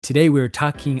Today, we're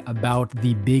talking about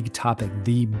the big topic,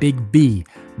 the big B,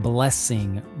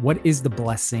 blessing. What is the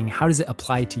blessing? How does it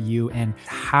apply to you? And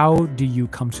how do you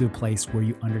come to a place where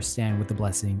you understand what the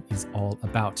blessing is all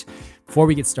about? Before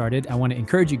we get started, I want to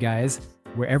encourage you guys,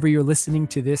 wherever you're listening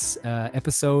to this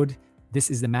episode, this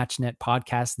is the MatchNet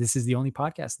podcast. This is the only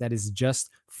podcast that is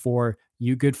just for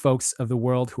you good folks of the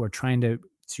world who are trying to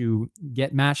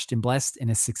get matched and blessed in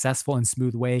a successful and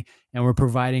smooth way. And we're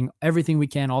providing everything we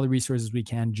can, all the resources we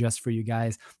can just for you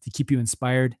guys to keep you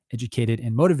inspired, educated,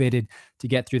 and motivated to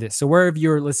get through this. So wherever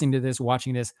you're listening to this,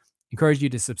 watching this, encourage you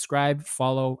to subscribe,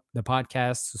 follow the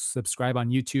podcast, subscribe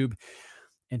on YouTube.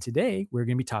 And today we're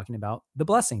going to be talking about the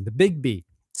blessing, the big B.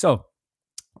 So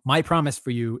my promise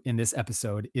for you in this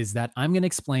episode is that I'm going to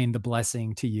explain the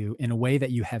blessing to you in a way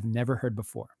that you have never heard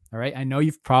before. All right. I know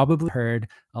you've probably heard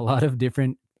a lot of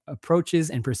different approaches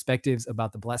and perspectives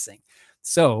about the blessing.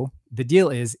 So the deal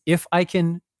is, if I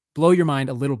can blow your mind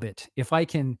a little bit, if I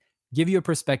can give you a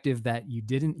perspective that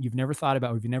you've never thought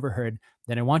about, or you've never heard,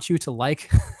 then I want you to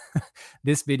like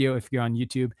this video if you're on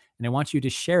YouTube, and I want you to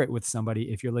share it with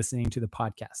somebody if you're listening to the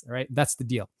podcast. All right. That's the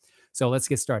deal. So let's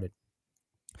get started.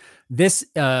 This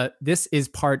is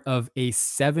part of a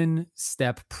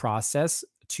 7-step process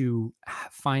to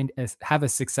have a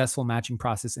successful matching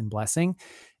process in blessing.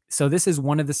 So this is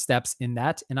one of the steps in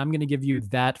that, and I'm going to give you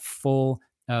that full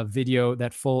video,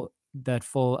 that full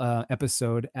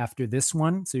episode after this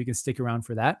one, so you can stick around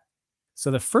for that.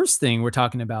 So the first thing we're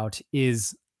talking about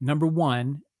is, number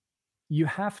one,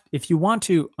 if you want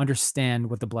to understand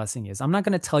what the blessing is, I'm not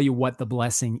going to tell you what the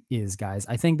blessing is, guys.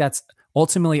 I think that's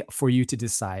ultimately for you to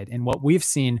decide. And what we've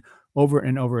seen over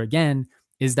and over again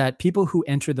is that people who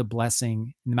enter the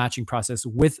blessing, the matching process,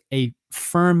 with a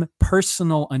firm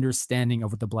personal understanding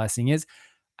of what the blessing is,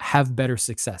 have better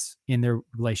success in their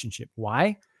relationship.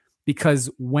 Why? Because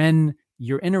when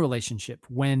you're in a relationship,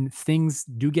 when things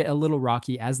do get a little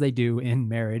rocky, as they do in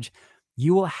marriage,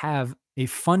 you will have a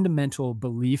fundamental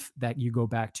belief that you go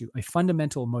back to, a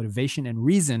fundamental motivation and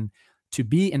reason to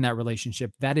be in that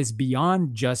relationship that is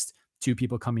beyond just two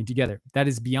people coming together. That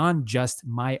is beyond just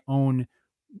my own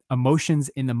emotions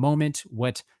in the moment,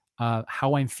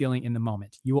 how I'm feeling in the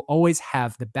moment. You will always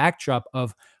have the backdrop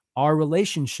of our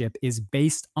relationship is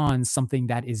based on something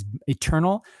that is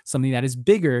eternal, something that is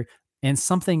bigger, and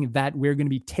something that we're going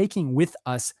to be taking with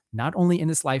us, not only in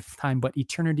this lifetime, but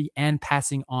eternity, and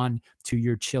passing on to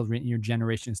your children and your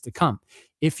generations to come.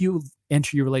 If you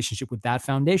enter your relationship with that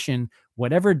foundation,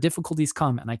 whatever difficulties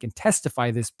come, and I can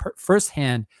testify this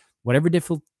firsthand, whatever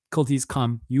difficulties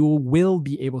come, you will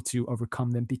be able to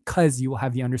overcome them, because you will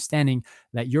have the understanding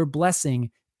that your blessing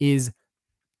is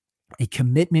a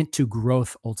commitment to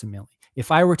growth ultimately. If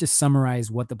I were to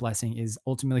summarize what the blessing is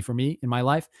ultimately for me in my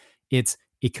life, it's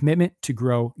a commitment to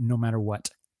grow no matter what.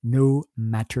 No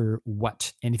matter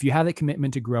what. And if you have that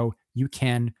commitment to grow, you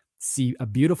can see a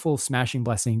beautiful smashing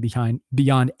blessing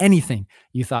beyond anything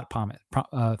you thought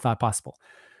possible.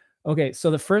 Okay, so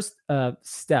the first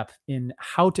step in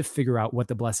how to figure out what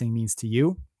the blessing means to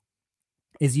you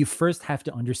is you first have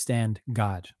to understand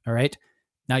God. All right.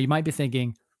 Now you might be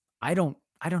thinking, I don't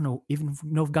even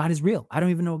know if God is real. I don't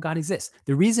even know if God exists.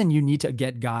 The reason you need to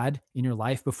get God in your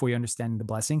life before you understand the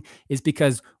blessing is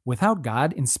because without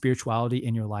God and spirituality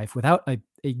in your life, without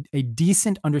a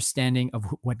decent understanding of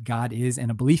what God is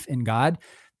and a belief in God,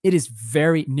 it is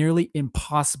very nearly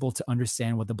impossible to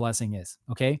understand what the blessing is.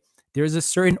 Okay. There's a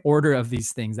certain order of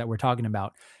these things that we're talking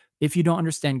about. If you don't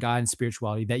understand God and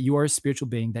spirituality, that you are a spiritual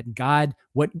being, that God,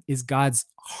 what is God's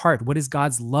heart? What is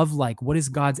God's love like? What is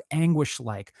God's anguish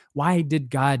like? Why did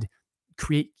God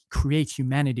create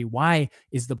humanity? Why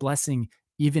is the blessing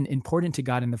even important to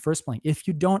God in the first place? If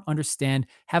you don't understand,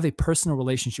 have a personal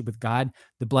relationship with God,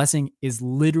 the blessing is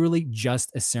literally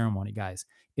just a ceremony, guys.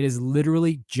 It is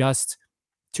literally just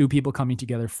two people coming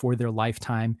together for their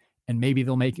lifetime, and maybe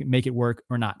they'll make it work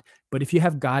or not. But if you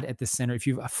have God at the center, if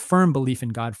you have a firm belief in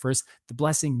God first, the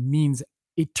blessing means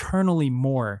eternally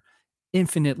more,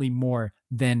 infinitely more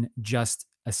than just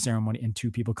a ceremony and two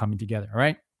people coming together. All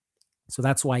right. So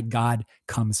that's why God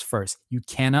comes first. You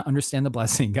cannot understand the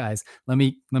blessing, guys. Let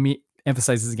me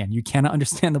emphasize this again. You cannot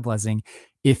understand the blessing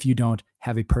if you don't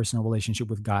have a personal relationship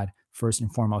with God first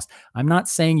and foremost. I'm not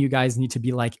saying you guys need to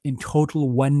be like in total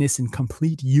oneness and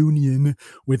complete union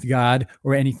with God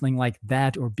or anything like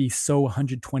that, or be so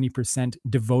 120%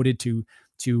 devoted to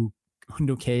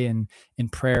Hundoke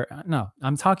and prayer. No,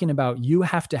 I'm talking about you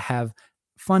have to have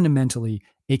fundamentally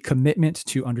a commitment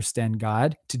to understand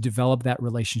God, to develop that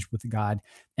relationship with God,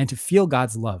 and to feel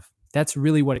God's love, That's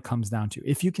really what it comes down to.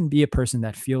 If you can be a person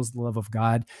that feels the love of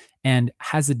God and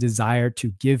has a desire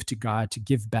to give to God, to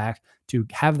give back, to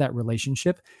have that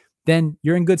relationship, then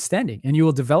you're in good standing and you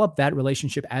will develop that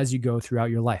relationship as you go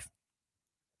throughout your life.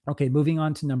 Okay, moving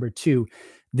on to number two.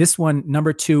 This one,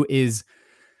 number two, is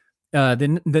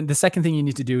the second thing you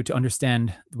need to do to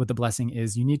understand what the blessing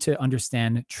is. You need to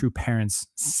understand true parents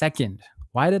second.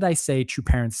 Why did I say true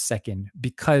parents second?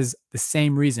 Because the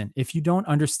same reason. If you don't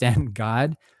understand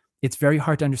God, it's very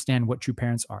hard to understand what true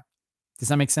parents are. Does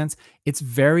that make sense? It's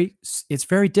very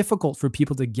difficult for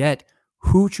people to get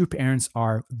who true parents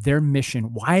are, their mission,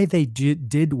 why they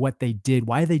did what they did,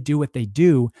 why they do what they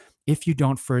do, if you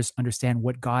don't first understand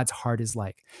what God's heart is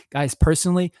like. Guys,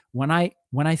 personally, when I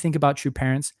think about true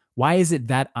parents, why is it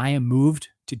that I am moved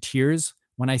to tears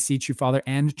when I see true father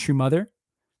and true mother?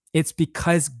 It's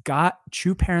because God,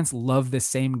 true parents love the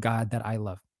same God that I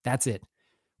love. That's it.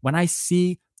 When I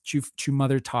see true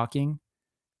mother talking,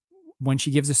 when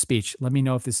she gives a speech, let me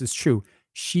know if this is true.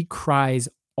 She cries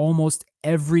almost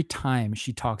every time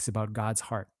she talks about God's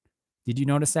heart. Did you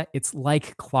notice that? It's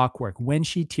like clockwork. When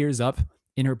she tears up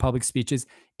in her public speeches,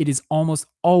 it is almost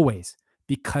always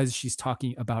because she's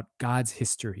talking about God's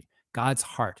history, God's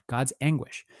heart, God's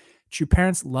anguish. True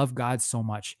parents love God so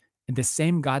much. And the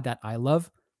same God that I love,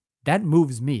 that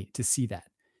moves me to see that.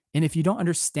 And if you don't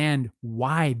understand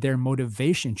why their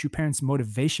motivation, true parents'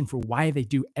 motivation for why they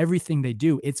do everything they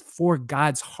do, it's for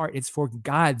God's heart, it's for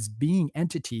God's being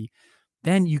entity,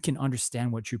 then you can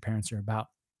understand what true parents are about.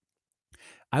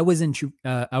 I was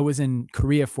in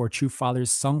Korea for True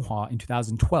Father's Seonghwa in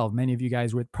 2012. Many of you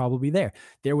guys were probably there.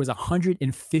 There was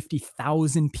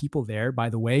 150,000 people there, by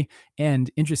the way. And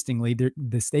interestingly,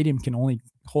 the stadium can only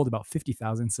hold about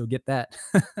 50,000. So get that.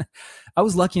 I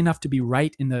was lucky enough to be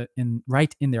right in there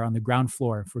on the ground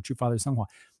floor for True Father's Seonghwa.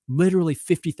 Literally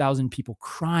 50,000 people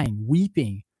crying,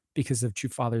 weeping because of True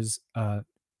Father's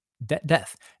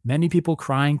death. Many people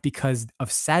crying because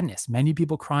of sadness. Many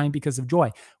people crying because of joy.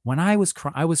 When I was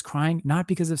crying not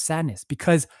because of sadness,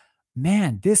 because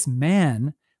man, this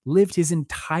man lived his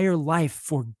entire life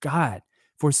for God,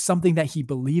 for something that he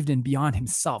believed in beyond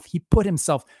himself. He put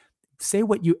himself. Say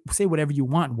whatever you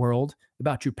want, world,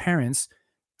 about your parents.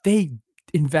 They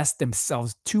invest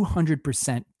themselves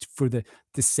 200% for the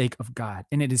sake of God.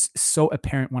 And it is so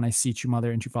apparent when I see true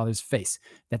mother and true father's face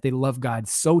that they love God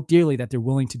so dearly that they're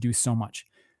willing to do so much.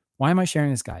 Why am I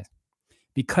sharing this, guys?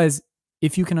 Because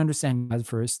if you can understand God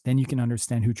first, then you can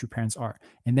understand who true parents are.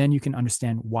 And then you can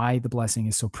understand why the blessing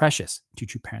is so precious to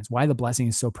true parents, why the blessing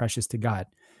is so precious to God.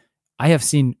 I have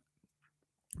seen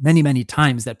many, many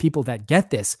times that people that get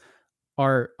this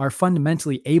are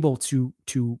fundamentally able to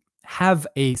have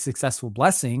a successful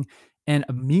blessing and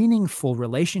a meaningful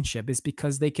relationship is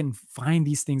because they can find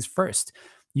these things first.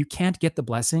 You can't get the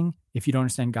blessing if you don't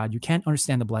understand God. You can't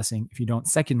understand the blessing if you don't,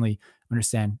 secondly,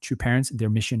 understand true parents, their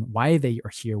mission, why they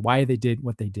are here, why they did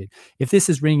what they did. If this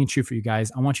is ringing true for you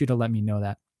guys, I want you to let me know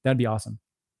that. That'd be awesome.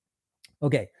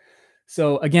 Okay.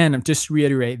 So again, just to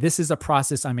reiterate, this is a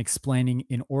process I'm explaining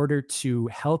in order to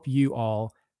help you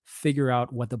all figure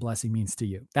out what the blessing means to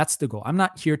you. That's the goal. I'm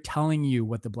not here telling you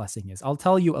what the blessing is. I'll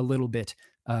tell you a little bit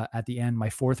at the end, my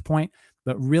fourth point,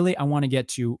 but really I want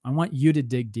you to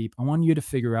dig deep. I want you to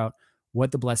figure out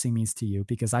what the blessing means to you,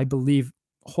 because I believe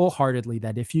wholeheartedly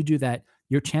that if you do that,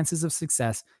 your chances of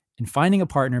success in finding a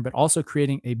partner, but also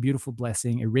creating a beautiful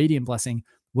blessing, a radiant blessing,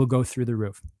 will go through the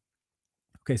roof.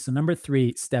 Okay, so number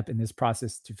 3 step in this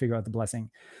process to figure out the blessing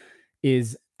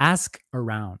is ask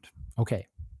around. Okay,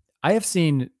 I have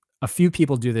seen a few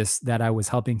people do this that I was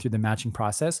helping through the matching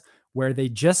process, where they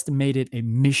just made it a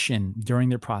mission during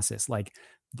their process. Like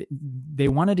they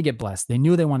wanted to get blessed. They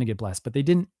knew they wanted to get blessed, but they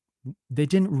didn't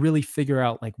really figure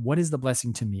out, like, what is the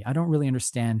blessing to me? I don't really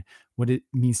understand what it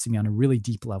means to me on a really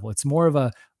deep level. It's more of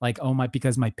a like, oh,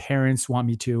 because my parents want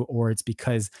me to, or it's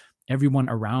because everyone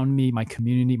around me, my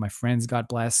community, my friends got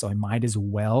blessed, so I might as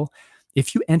well.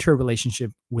 If you enter a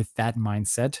relationship with that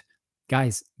mindset,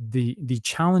 guys, the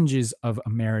challenges of a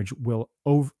marriage will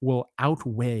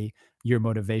outweigh your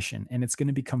motivation, and it's going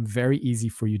to become very easy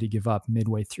for you to give up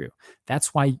midway through.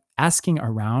 That's why asking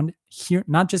around,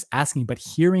 not just asking, but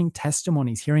hearing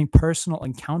testimonies, hearing personal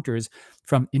encounters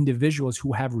from individuals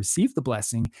who have received the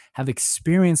blessing, have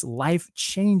experienced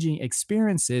life-changing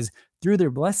experiences through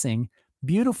their blessing,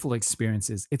 beautiful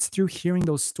experiences. It's through hearing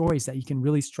those stories that you can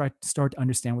really start to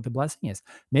understand what the blessing is.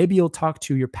 Maybe you'll talk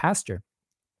to your pastor.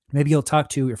 Maybe you'll talk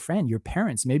to your friend, your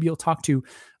parents. Maybe you'll talk to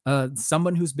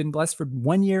someone who's been blessed for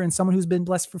 1 year and someone who's been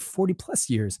blessed for 40 plus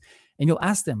years. And you'll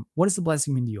ask them, what does the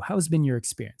blessing mean to you? How has been your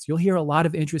experience? You'll hear a lot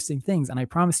of interesting things. And I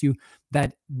promise you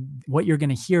that what you're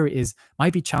going to hear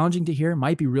might be challenging to hear,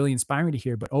 might be really inspiring to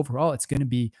hear, but overall, it's going to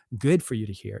be good for you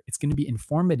to hear. It's going to be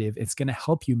informative. It's going to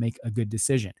help you make a good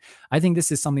decision. I think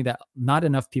this is something that not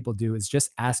enough people do, is just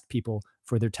ask people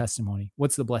for their testimony.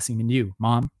 What's the blessing mean to you?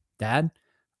 Mom, dad?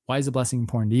 Why is the blessing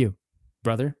important to you?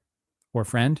 Brother or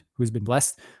friend who's been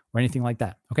blessed or anything like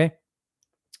that. Okay.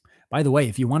 By the way,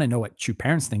 if you want to know what true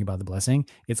parents think about the blessing,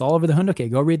 it's all over the Hoondok.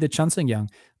 Go read the Chunseongyang.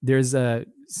 There's a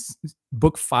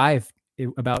book 5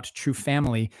 about true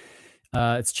family.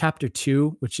 It's chapter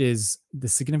 2, which is the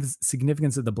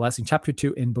significance of the blessing. Chapter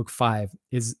 2 in book 5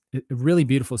 is a really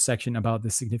beautiful section about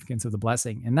the significance of the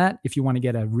blessing. And that, if you want to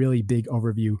get a really big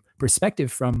overview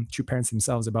perspective from true parents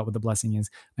themselves about what the blessing is,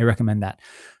 I recommend that.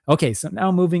 Okay, so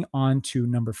now moving on to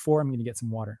number 4, I'm going to get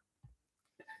some water.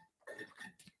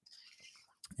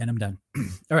 And I'm done.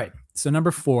 All right, so number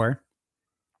 4,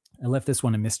 I left this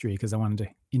one a mystery because I wanted to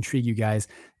intrigue you guys.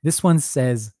 This one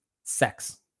says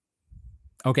sex.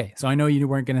 Okay, so I know you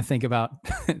weren't going to think about,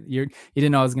 you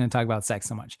didn't know I was going to talk about sex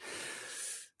so much.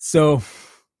 So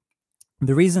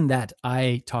the reason that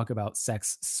I talk about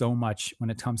sex so much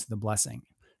when it comes to the blessing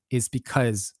is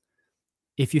because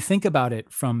if you think about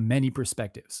it from many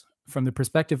perspectives, from the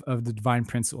perspective of the divine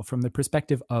principle, from the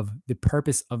perspective of the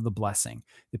purpose of the blessing,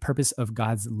 the purpose of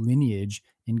God's lineage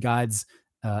and God's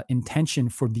intention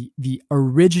for the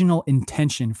original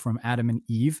intention from Adam and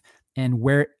Eve, and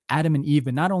where Adam and Eve,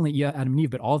 but not only Adam and Eve,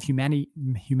 but all of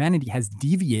humanity has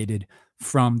deviated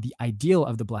from the ideal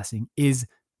of the blessing, is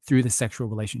through the sexual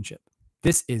relationship.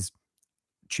 This is,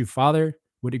 true father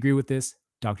would agree with this.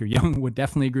 Dr. Young would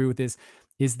definitely agree with this.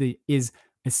 Is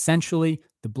essentially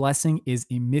the blessing is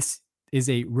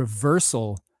a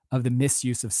reversal of the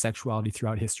misuse of sexuality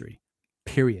throughout history.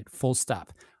 Period. Full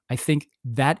stop. I think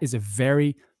that is a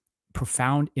very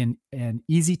profound and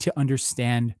easy to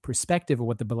understand perspective of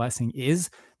what the blessing is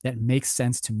that makes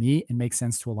sense to me and makes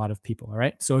sense to a lot of people. All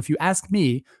right. So if you ask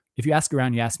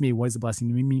around, you ask me, what does the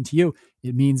blessing mean to you?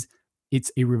 It means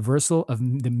it's a reversal of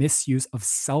the misuse of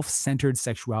self-centered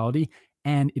sexuality,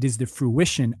 and it is the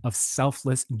fruition of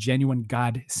selfless, genuine,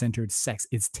 God-centered sex.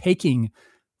 It's taking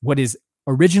what is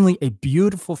originally a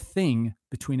beautiful thing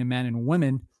between a man and a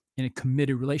woman in a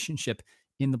committed relationship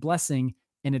in the blessing,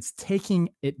 and it's taking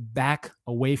it back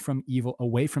away from evil,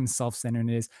 away from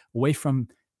self-centeredness, away from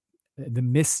the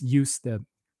misuse, the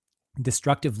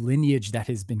destructive lineage that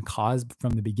has been caused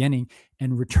from the beginning,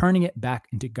 and returning it back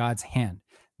into God's hand.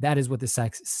 That is what the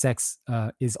sex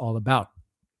is all about.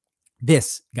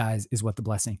 This, guys, is what the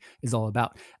blessing is all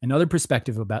about. Another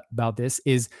perspective about this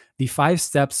is the 5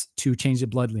 steps to change the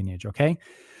blood lineage, okay?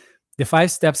 The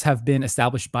 5 steps have been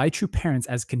established by true parents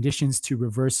as conditions to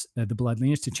reverse the blood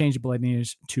lineage, to change the blood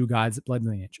lineage to God's blood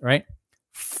lineage, all right?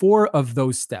 4 of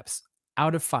those steps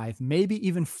out of 5, maybe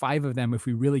even 5 of them, if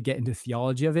we really get into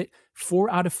theology of it, 4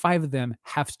 out of 5 of them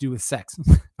have to do with sex.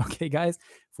 Okay, guys?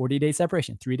 40-day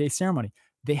separation, 3-day ceremony.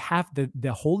 They have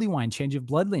the holy wine, change of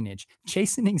blood lineage,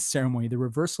 chastening ceremony, the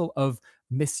reversal of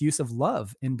misuse of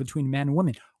love in between man and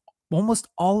woman. Almost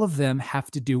all of them have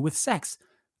to do with sex.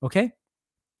 Okay?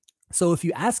 So if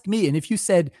you ask me, and if you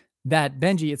said that,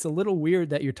 Benji, it's a little weird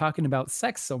that you're talking about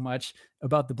sex so much,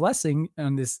 about the blessing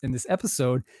in this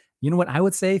episode, you know what I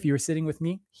would say if you were sitting with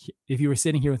me? If you were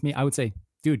sitting here with me, I would say,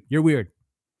 dude, you're weird.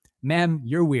 Ma'am,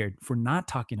 you're weird for not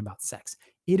talking about sex.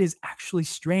 It is actually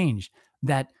strange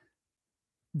that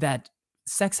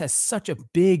sex has such a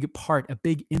big part, a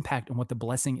big impact on what the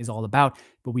blessing is all about,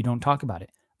 but we don't talk about it.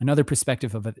 Another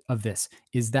perspective of this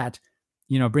is that,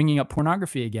 bringing up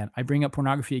pornography again. I bring up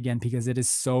pornography again because it is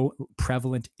so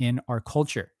prevalent in our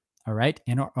culture, all right,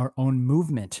 in our own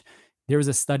movement. There was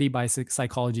a study by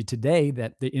Psychology Today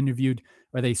that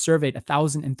they surveyed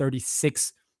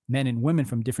 1,036 men and women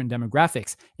from different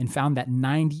demographics and found that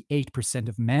 98%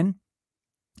 of men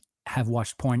have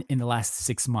watched porn in the last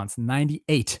 6 months.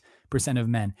 98% of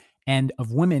men. And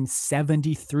of women,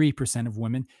 73% of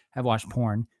women have watched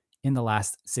porn in the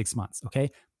last 6 months.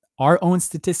 Okay. Our own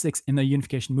statistics in the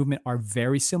unification movement are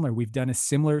very similar. We've done a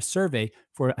similar survey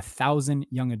for 1,000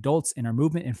 young adults in our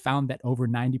movement and found that over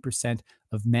 90%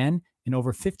 of men and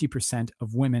over 50%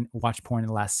 of women watch porn in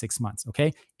the last 6 months.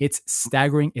 Okay. It's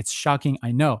staggering. It's shocking.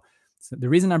 I know. So the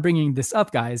reason I'm bringing this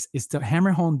up, guys, is to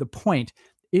hammer home the point.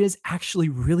 It is actually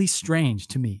really strange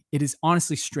to me. It is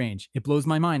honestly strange. It blows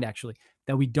my mind, actually,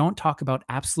 that we don't talk about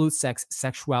absolute sex,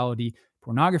 sexuality,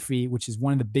 pornography, which is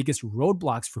one of the biggest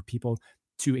roadblocks for people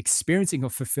to experiencing a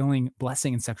fulfilling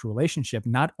blessing in sexual relationship,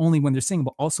 not only when they're single,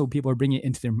 but also people are bringing it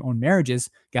into their own marriages.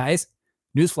 Guys,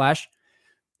 newsflash,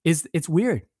 it's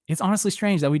weird. It's honestly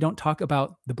strange that we don't talk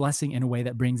about the blessing in a way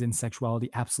that brings in sexuality,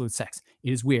 absolute sex.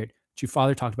 It is weird. Your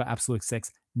father talked about absolute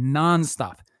sex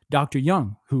nonstop. Dr.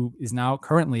 Young, who is now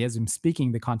currently, as I'm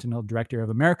speaking, the Continental Director of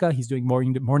America, he's doing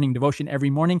morning devotion every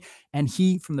morning. And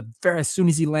he, as soon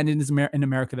as he landed in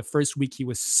America, the first week, he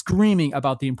was screaming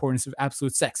about the importance of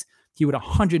absolute sex. He would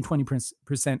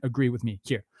 120% agree with me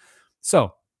here.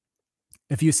 So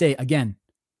if you say, again,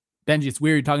 Benji, it's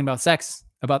weird talking about sex,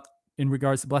 in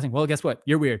regards to blessing. Well, guess what?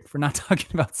 You're weird for not talking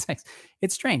about sex.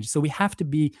 It's strange. So we have to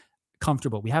be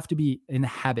comfortable. We have to be in the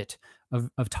habit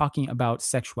of talking about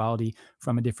sexuality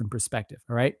from a different perspective.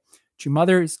 All right. True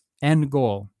Mother's end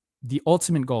goal, the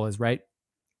ultimate goal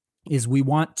is we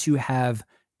want to have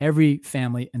every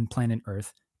family and planet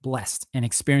Earth blessed and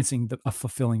experiencing a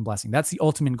fulfilling blessing. That's the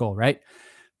ultimate goal, right?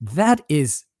 That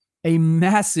is a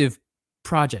massive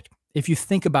project. If you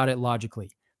think about it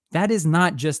logically, that is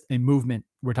not just a movement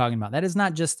we're talking about. That is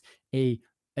not just a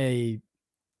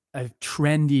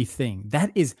trendy thing.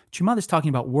 That is, True Mother's talking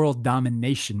about world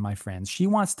domination, my friends. She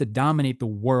wants to dominate the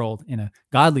world in a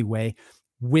godly way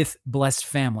with blessed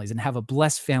families and have a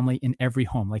blessed family in every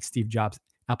home, like Steve Jobs,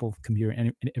 Apple computer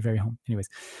in every home. Anyways,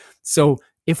 so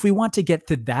if we want to get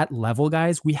to that level,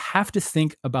 guys, we have to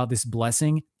think about this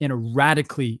blessing in a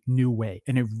radically new way,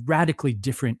 in a radically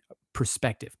different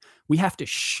perspective. We have to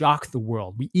shock the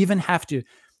world.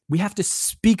 We have to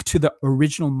speak to the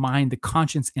original mind, the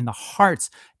conscience, and the hearts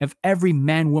of every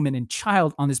man, woman, and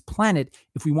child on this planet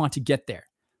if we want to get there.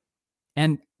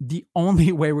 And the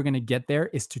only way we're going to get there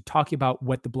is to talk about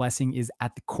what the blessing is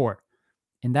at the core.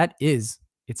 And that is,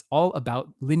 it's all about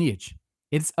lineage.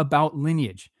 It's about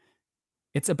lineage.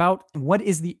 It's about what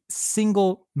is the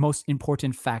single most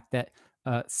important fact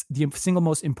the single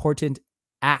most important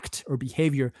act or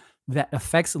behavior that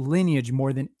affects lineage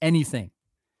more than anything.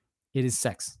 It is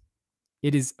sex.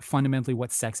 It is fundamentally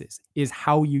what sex is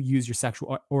how you use your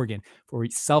sexual organ for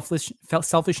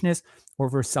selfishness or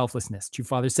for selflessness. True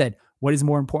Father said, what is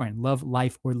more important, love,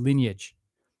 life, or lineage?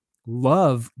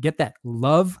 Love, get that,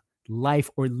 love, life,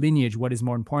 or lineage. What is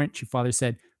more important? True Father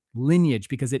said, lineage,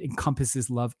 because it encompasses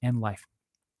love and life.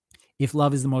 If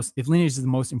lineage is the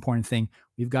most important thing,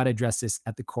 we've got to address this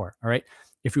at the core. All right.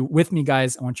 If you're with me,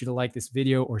 guys, I want you to like this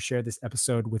video or share this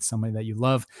episode with somebody that you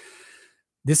love.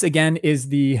 This, again, is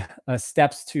the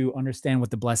steps to understand what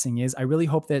the blessing is. I really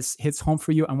hope this hits home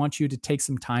for you. I want you to take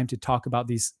some time to talk about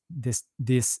this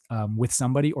with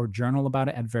somebody or journal about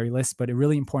it at very least. But it's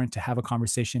really important to have a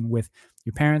conversation with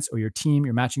your parents or your team,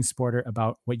 your matching supporter,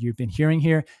 about what you've been hearing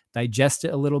here, digest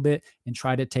it a little bit, and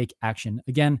try to take action.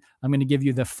 Again, I'm going to give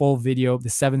you the full video, the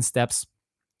 7 steps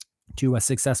to a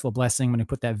successful blessing. I'm going to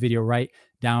put that video right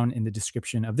down in the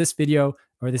description of this video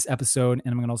or this episode.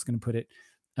 And I'm also going to put it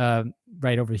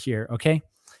right over here. Okay.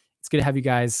 It's good to have you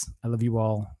guys. I love you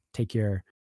all. Take care.